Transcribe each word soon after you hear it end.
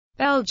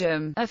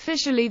Belgium,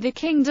 officially the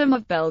Kingdom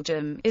of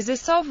Belgium, is a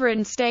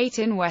sovereign state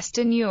in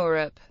Western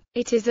Europe.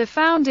 It is a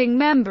founding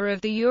member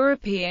of the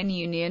European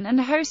Union and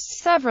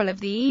hosts several of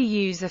the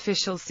EU's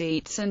official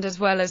seats and as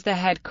well as the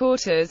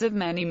headquarters of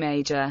many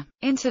major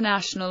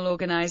international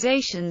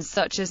organizations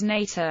such as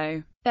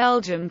NATO.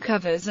 Belgium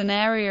covers an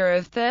area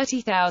of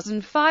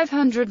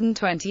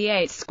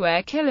 30,528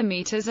 square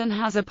kilometers and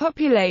has a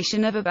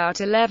population of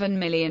about 11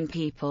 million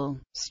people.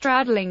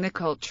 Straddling the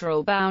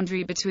cultural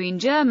boundary between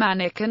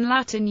Germanic and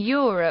Latin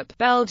Europe,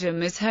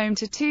 Belgium is home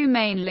to two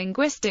main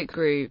linguistic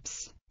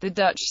groups. The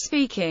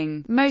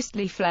Dutch-speaking,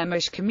 mostly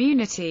Flemish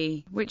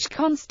community, which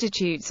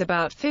constitutes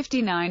about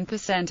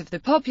 59% of the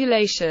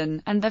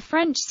population, and the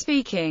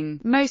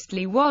French-speaking,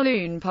 mostly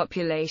Walloon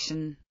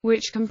population,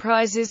 which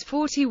comprises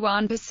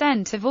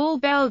 41% of all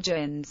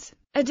Belgians.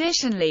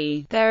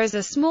 Additionally, there is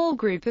a small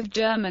group of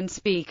German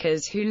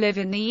speakers who live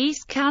in the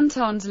East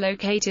cantons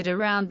located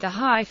around the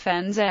High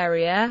Fens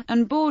area,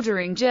 and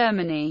bordering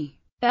Germany.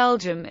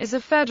 Belgium is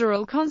a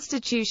federal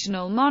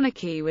constitutional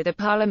monarchy with a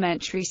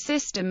parliamentary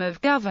system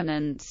of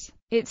governance.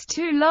 Its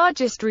two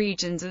largest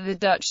regions are the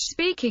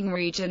Dutch-speaking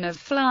region of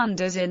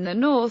Flanders in the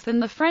north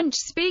and the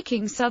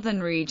French-speaking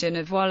southern region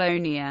of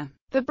Wallonia.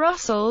 The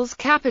Brussels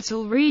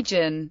Capital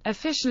Region,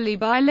 officially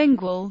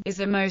bilingual, is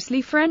a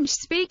mostly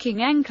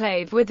French-speaking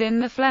enclave within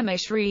the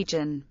Flemish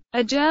region.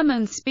 A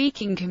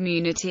German-speaking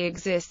community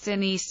exists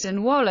in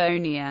eastern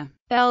Wallonia.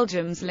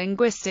 Belgium's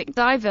linguistic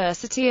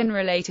diversity and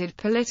related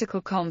political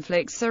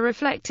conflicts are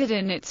reflected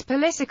in its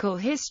political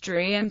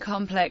history and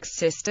complex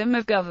system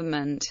of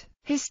government.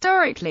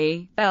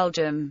 Historically,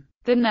 Belgium,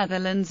 the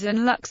Netherlands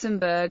and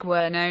Luxembourg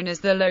were known as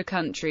the Low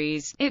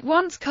Countries. It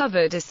once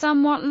covered a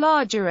somewhat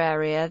larger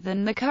area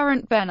than the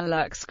current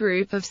Benelux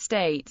group of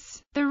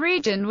states. The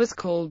region was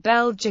called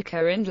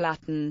Belgica in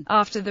Latin,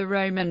 after the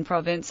Roman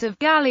province of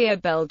Gallia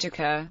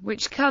Belgica,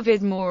 which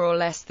covered more or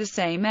less the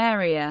same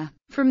area.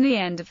 From the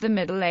end of the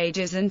Middle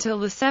Ages until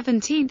the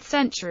 17th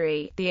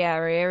century, the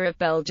area of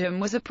Belgium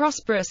was a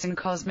prosperous and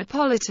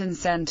cosmopolitan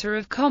center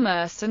of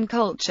commerce and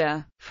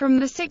culture. From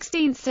the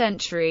 16th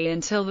century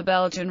until the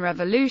Belgian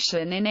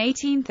Revolution in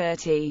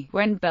 1830,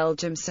 when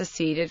Belgium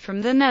seceded from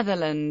the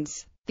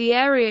Netherlands, the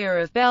area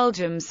of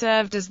Belgium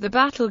served as the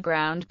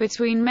battleground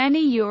between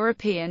many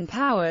European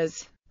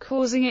powers,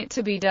 causing it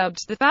to be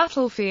dubbed the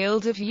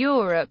battlefield of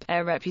Europe,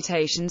 a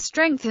reputation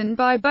strengthened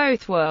by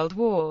both world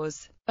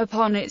wars.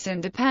 Upon its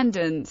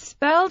independence,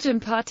 Belgium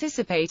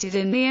participated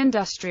in the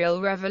Industrial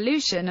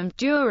Revolution and,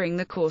 during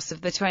the course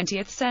of the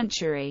 20th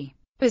century,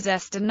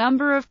 possessed a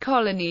number of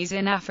colonies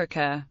in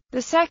Africa.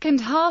 The second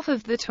half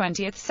of the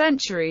 20th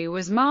century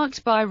was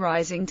marked by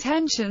rising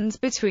tensions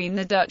between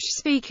the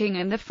Dutch-speaking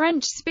and the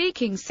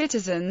French-speaking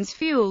citizens,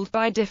 fueled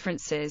by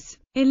differences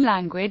in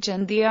language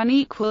and the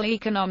unequal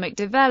economic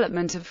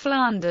development of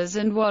Flanders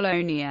and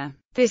Wallonia.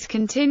 This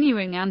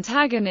continuing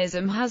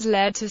antagonism has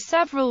led to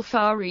several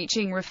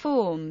far-reaching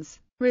reforms,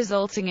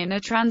 resulting in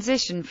a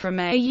transition from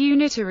a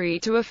unitary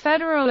to a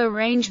federal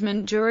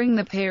arrangement during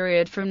the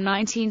period from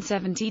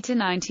 1970 to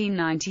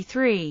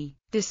 1993.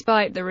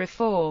 Despite the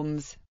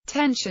reforms,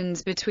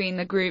 tensions between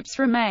the groups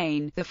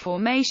remain. The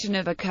formation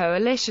of a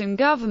coalition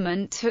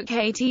government took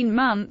 18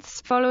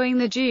 months, following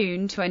the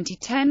June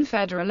 2010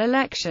 federal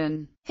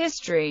election.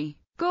 History.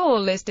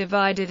 Gaul is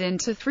divided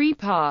into three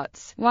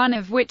parts, one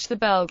of which the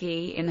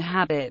Belgae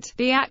inhabit,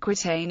 the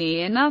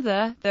Aquitani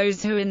another,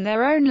 those who in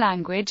their own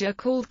language are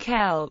called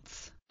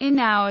Celts, in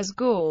ours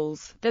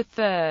Gauls. The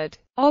third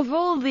of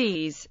all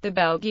these, the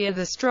Belgae, are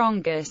the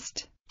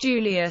strongest.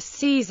 Julius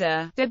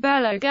Caesar, De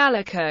Bello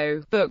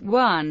Gallico, Book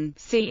 1,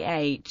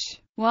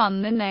 ch.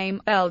 1. The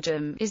name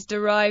Belgium is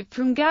derived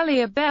from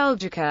Gallia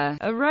Belgica,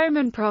 a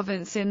Roman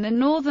province in the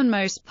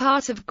northernmost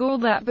part of Gaul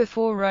that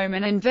before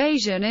Roman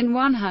invasion in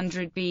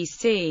 100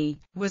 BC,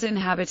 was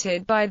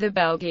inhabited by the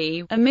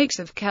Belgae, a mix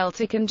of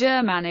Celtic and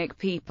Germanic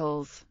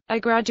peoples. A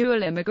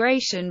gradual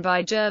immigration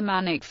by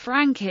Germanic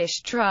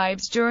Frankish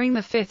tribes during the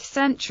 5th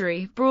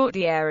century brought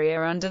the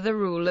area under the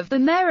rule of the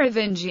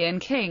Merovingian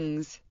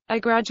kings. A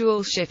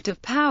gradual shift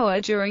of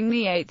power during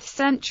the 8th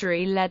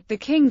century led the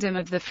Kingdom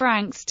of the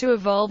Franks to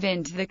evolve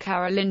into the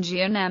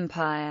Carolingian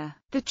Empire.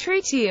 The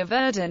Treaty of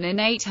Verdun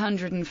in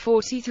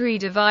 843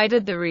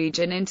 divided the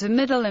region into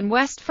Middle and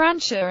West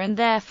Francia and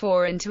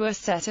therefore into a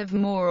set of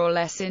more or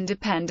less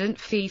independent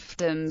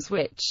fiefdoms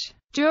which,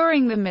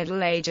 during the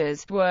Middle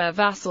Ages, were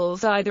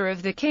vassals either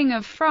of the King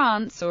of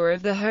France or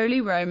of the Holy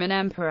Roman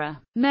Emperor.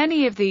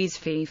 Many of these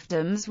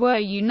fiefdoms were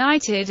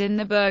united in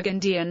the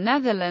Burgundian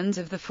Netherlands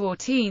of the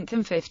 14th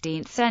and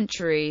 15th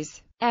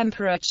centuries.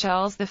 Emperor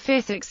Charles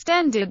V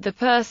extended the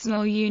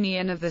personal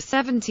union of the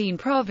 17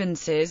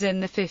 provinces in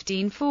the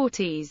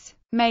 1540s,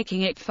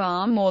 making it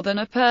far more than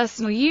a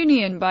personal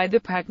union by the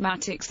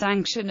Pragmatic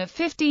Sanction of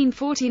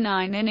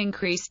 1549, and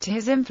increased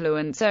his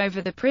influence over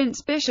the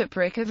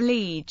Prince-Bishopric of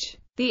Liege.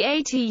 The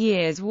 80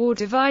 Years' War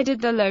divided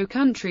the Low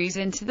Countries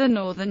into the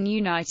northern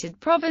United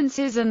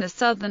Provinces and the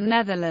southern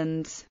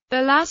Netherlands.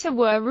 The latter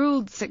were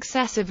ruled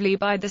successively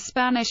by the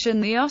Spanish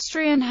and the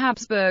Austrian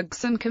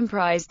Habsburgs and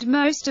comprised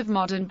most of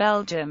modern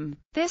Belgium.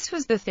 This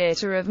was the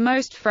theatre of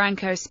most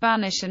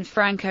Franco-Spanish and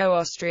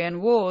Franco-Austrian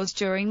wars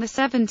during the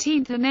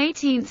 17th and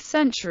 18th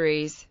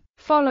centuries.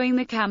 Following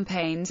the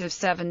campaigns of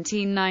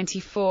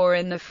 1794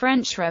 in the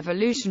French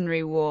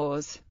Revolutionary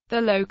Wars, the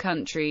Low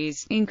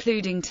Countries,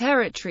 including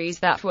territories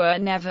that were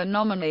never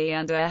nominally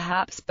under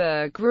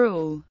Habsburg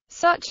rule,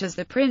 such as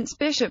the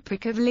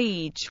Prince-Bishopric of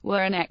Liege,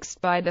 were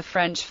annexed by the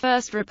French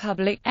First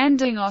Republic,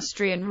 ending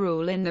Austrian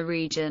rule in the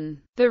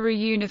region. The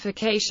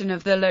reunification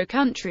of the Low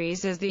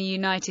Countries as the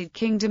United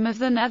Kingdom of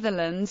the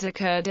Netherlands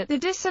occurred at the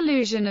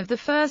dissolution of the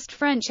First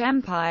French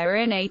Empire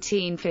in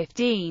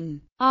 1815,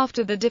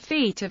 after the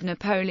defeat of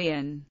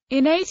Napoleon.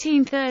 In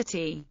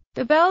 1830,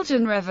 the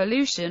Belgian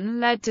Revolution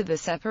led to the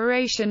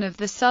separation of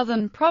the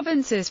southern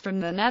provinces from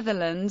the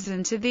Netherlands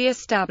and to the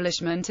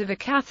establishment of a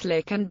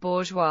Catholic and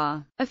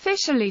bourgeois,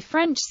 officially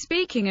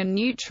French-speaking and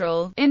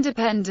neutral,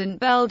 independent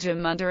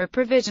Belgium under a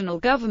provisional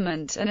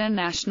government and a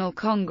national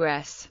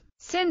congress.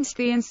 Since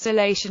the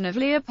installation of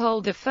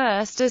Leopold I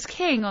as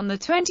king on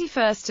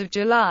 21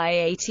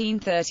 July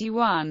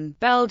 1831,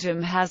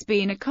 Belgium has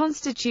been a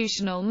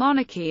constitutional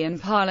monarchy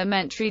and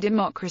parliamentary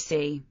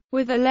democracy,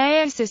 with a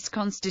laicist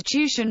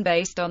constitution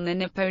based on the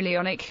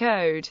Napoleonic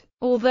Code.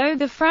 Although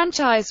the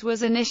franchise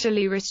was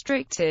initially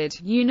restricted,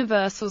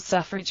 universal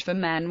suffrage for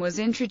men was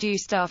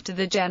introduced after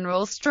the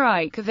general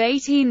strike of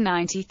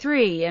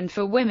 1893 and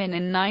for women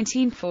in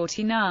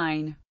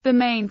 1949. The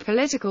main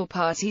political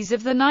parties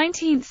of the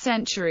 19th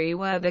century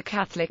were the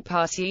Catholic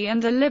Party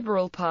and the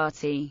Liberal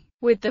Party,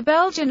 with the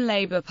Belgian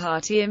Labour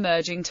Party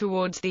emerging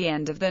towards the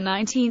end of the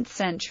 19th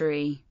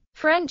century.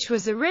 French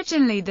was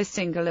originally the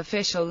single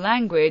official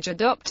language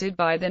adopted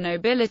by the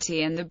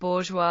nobility and the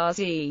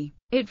bourgeoisie.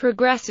 It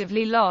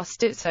progressively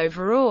lost its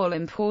overall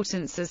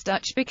importance as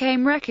Dutch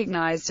became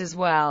recognized as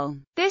well.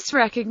 This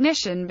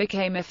recognition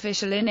became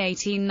official in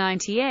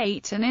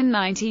 1898, and in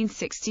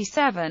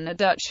 1967 a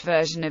Dutch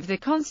version of the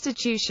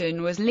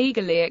constitution was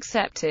legally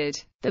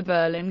accepted. The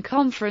Berlin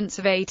Conference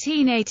of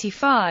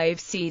 1885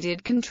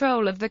 ceded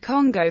control of the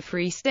Congo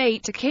Free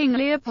State to King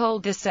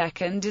Leopold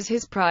II as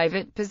his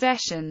private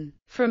possession.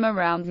 From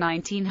around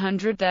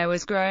 1900 there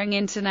was growing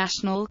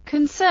international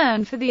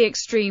concern for the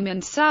extreme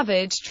and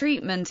savage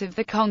treatment of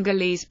the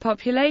Congolese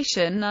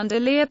population under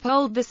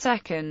Leopold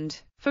II,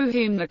 for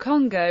whom the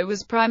Congo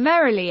was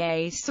primarily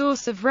a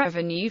source of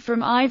revenue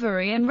from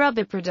ivory and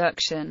rubber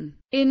production.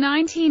 In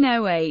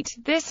 1908,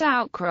 this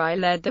outcry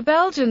led the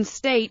Belgian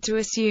state to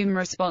assume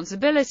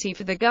responsibility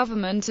for the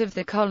government of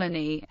the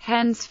colony,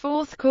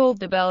 henceforth called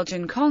the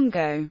Belgian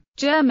Congo.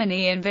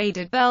 Germany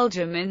invaded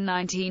Belgium in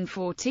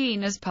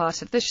 1914 as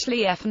part of the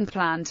Schlieffen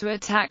Plan to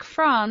attack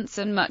France,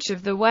 and much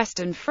of the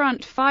Western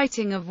Front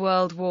fighting of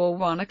World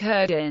War I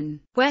occurred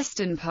in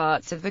western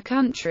parts of the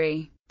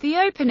country. The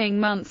opening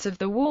months of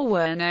the war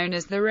were known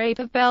as the Rape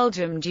of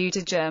Belgium due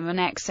to German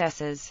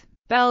excesses.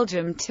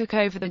 Belgium took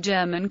over the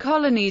German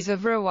colonies of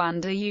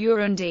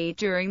Rwanda-Urundi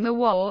during the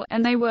war,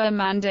 and they were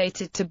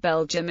mandated to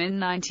Belgium in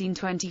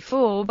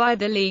 1924 by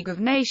the League of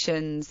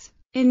Nations.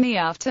 In the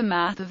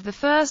aftermath of the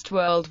First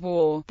World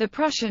War, the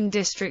Prussian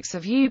districts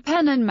of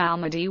Eupen and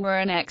Malmedy were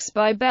annexed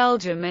by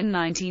Belgium in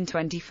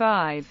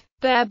 1925,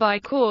 thereby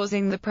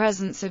causing the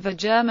presence of a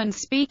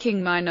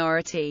German-speaking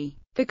minority.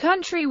 The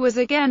country was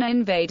again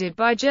invaded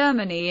by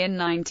Germany in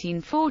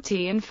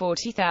 1940, and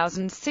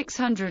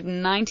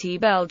 40,690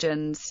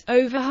 Belgians,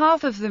 over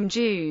half of them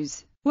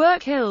Jews, were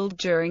killed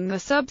during the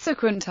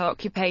subsequent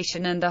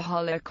occupation and the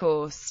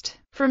Holocaust.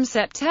 From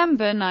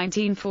September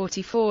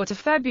 1944 to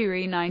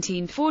February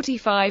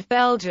 1945,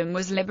 Belgium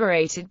was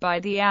liberated by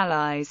the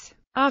Allies.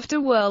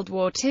 After World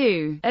War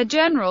II, a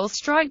general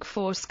strike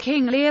forced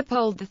King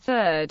Leopold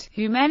III,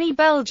 who many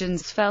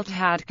Belgians felt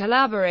had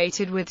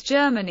collaborated with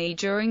Germany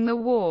during the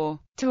war,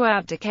 to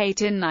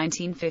abdicate in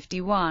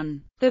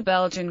 1951. The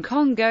Belgian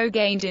Congo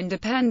gained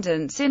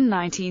independence in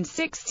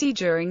 1960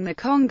 during the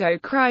Congo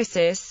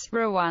Crisis.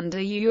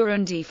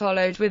 Rwanda-Urundi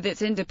followed with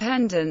its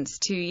independence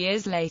 2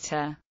 years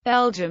later.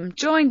 Belgium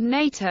joined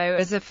NATO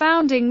as a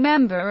founding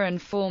member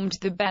and formed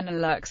the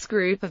Benelux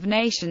group of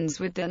nations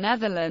with the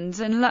Netherlands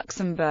and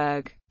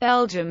Luxembourg.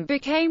 Belgium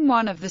became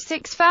one of the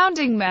 6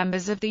 founding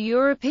members of the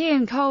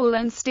European Coal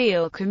and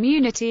Steel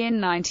Community in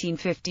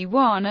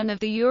 1951 and of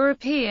the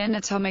European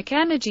Atomic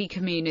Energy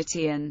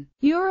Community and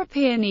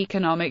European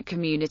Economic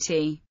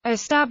Community,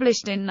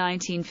 established in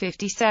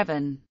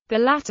 1957. The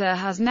latter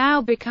has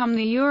now become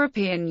the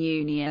European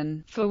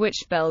Union, for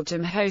which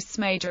Belgium hosts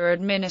major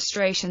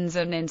administrations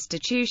and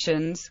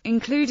institutions,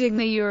 including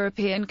the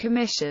European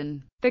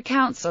Commission, the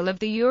Council of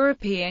the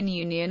European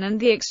Union and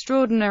the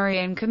extraordinary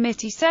and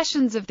committee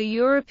sessions of the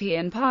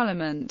European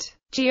Parliament.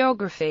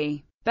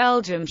 Geography.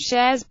 Belgium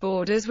shares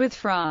borders with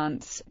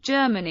France,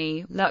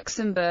 Germany,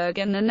 Luxembourg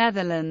and the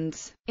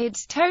Netherlands.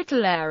 Its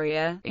total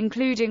area,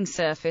 including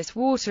surface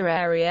water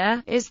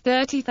area, is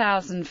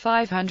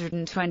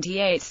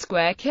 30,528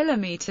 square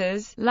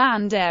kilometers.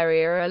 Land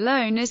area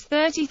alone is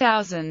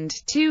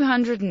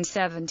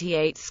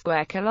 30,278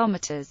 square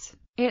kilometers.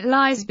 It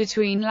lies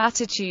between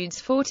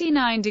latitudes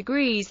 49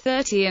 degrees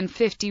 30 and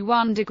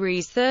 51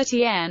 degrees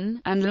 30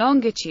 N, and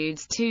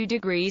longitudes 2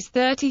 degrees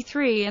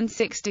 33 and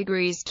 6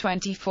 degrees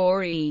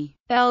 24 E.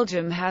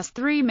 Belgium has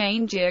three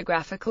main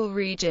geographical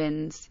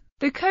regions.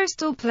 The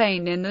coastal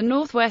plain in the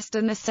northwest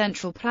and the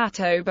central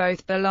plateau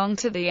both belong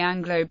to the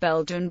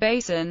Anglo-Belgian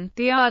basin.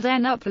 The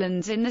Ardennes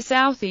uplands in the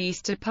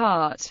southeast are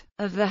part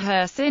of the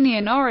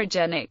Hercynian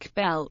orogenic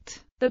belt.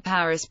 The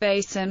Paris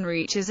Basin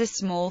reaches a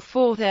small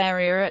fourth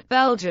area at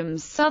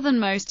Belgium's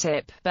southernmost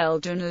tip,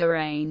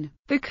 Belgian-Lorraine.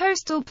 The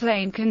coastal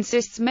plain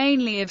consists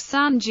mainly of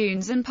sand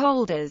dunes and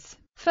polders.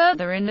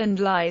 Further inland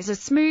lies a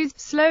smooth,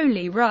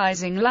 slowly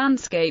rising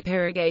landscape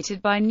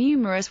irrigated by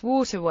numerous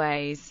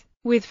waterways,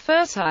 with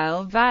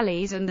fertile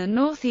valleys and the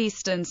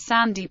northeastern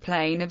sandy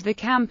plain of the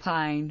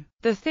Campine.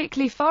 The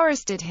thickly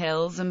forested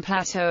hills and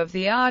plateau of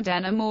the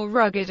Ardennes are more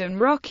rugged and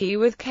rocky,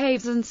 with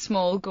caves and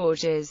small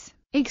gorges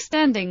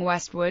extending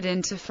westward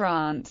into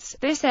France.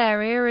 This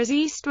area is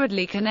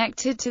eastwardly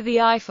connected to the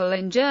Eifel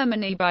in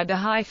Germany by the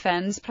High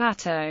Fens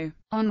Plateau,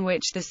 on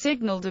which the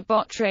Signal de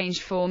Bot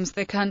range forms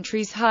the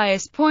country's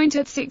highest point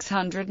at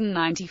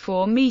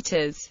 694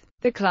 meters.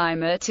 The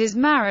climate is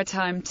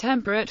maritime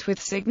temperate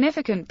with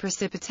significant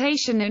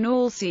precipitation in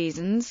all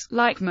seasons,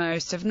 like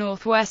most of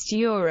northwest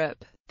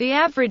Europe. The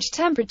average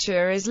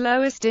temperature is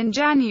lowest in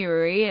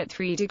January at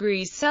 3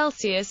 degrees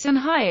Celsius and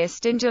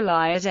highest in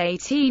July at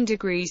 18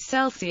 degrees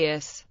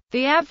Celsius.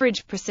 The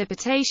average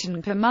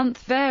precipitation per month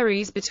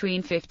varies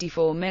between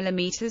 54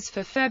 mm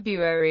for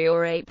February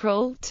or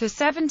April to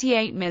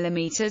 78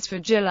 mm for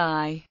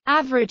July.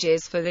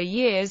 Averages for the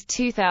years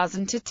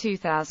 2000 to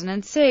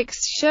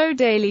 2006 show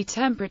daily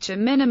temperature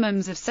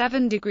minimums of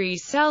 7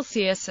 degrees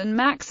Celsius and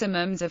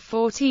maximums of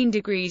 14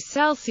 degrees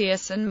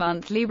Celsius and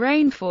monthly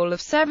rainfall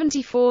of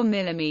 74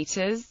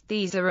 mm.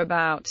 These are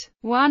about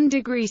 1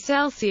 degree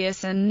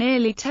Celsius and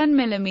nearly 10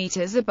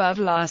 mm above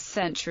last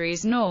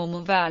century's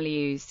normal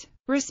values,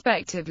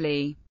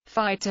 respectively.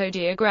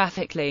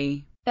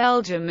 Phytogeographically,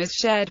 Belgium is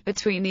shared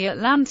between the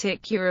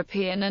Atlantic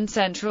European and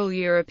Central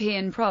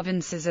European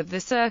provinces of the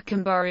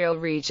Circumboreal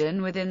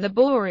region within the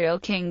Boreal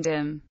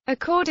Kingdom.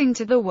 According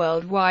to the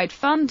Worldwide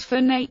Fund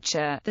for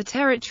Nature, the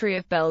territory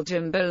of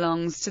Belgium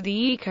belongs to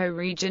the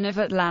ecoregion of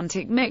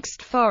Atlantic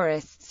mixed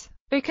forests.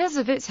 Because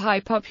of its high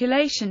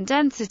population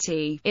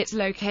density, its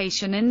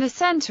location in the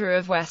center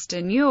of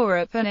Western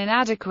Europe, and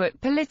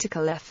inadequate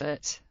political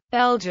effort,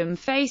 Belgium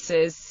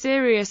faces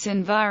serious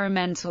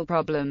environmental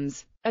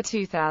problems. A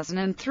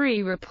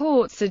 2003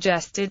 report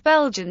suggested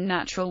Belgian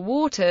natural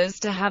waters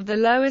to have the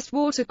lowest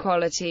water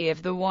quality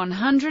of the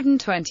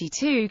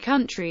 122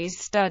 countries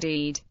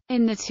studied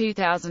in the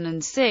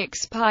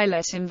 2006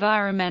 Pilot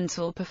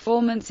Environmental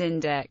Performance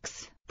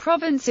Index.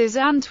 Provinces: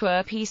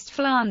 Antwerp, East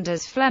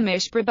Flanders,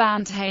 Flemish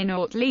Brabant,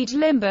 Hainaut, Liege,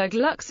 Limburg,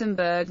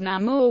 Luxembourg,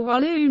 Namur,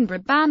 Walloon,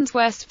 Brabant,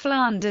 West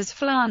Flanders,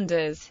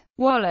 Flanders,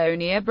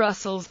 Wallonia,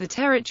 Brussels. The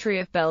territory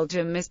of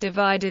Belgium is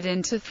divided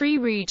into three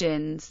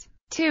regions,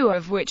 two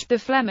of which, the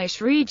Flemish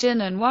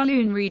region and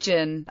Walloon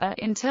region, are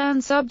in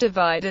turn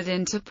subdivided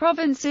into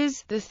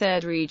provinces. The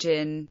third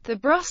region, the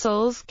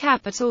Brussels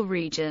capital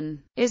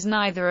region, is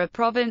neither a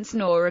province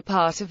nor a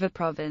part of a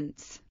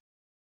province.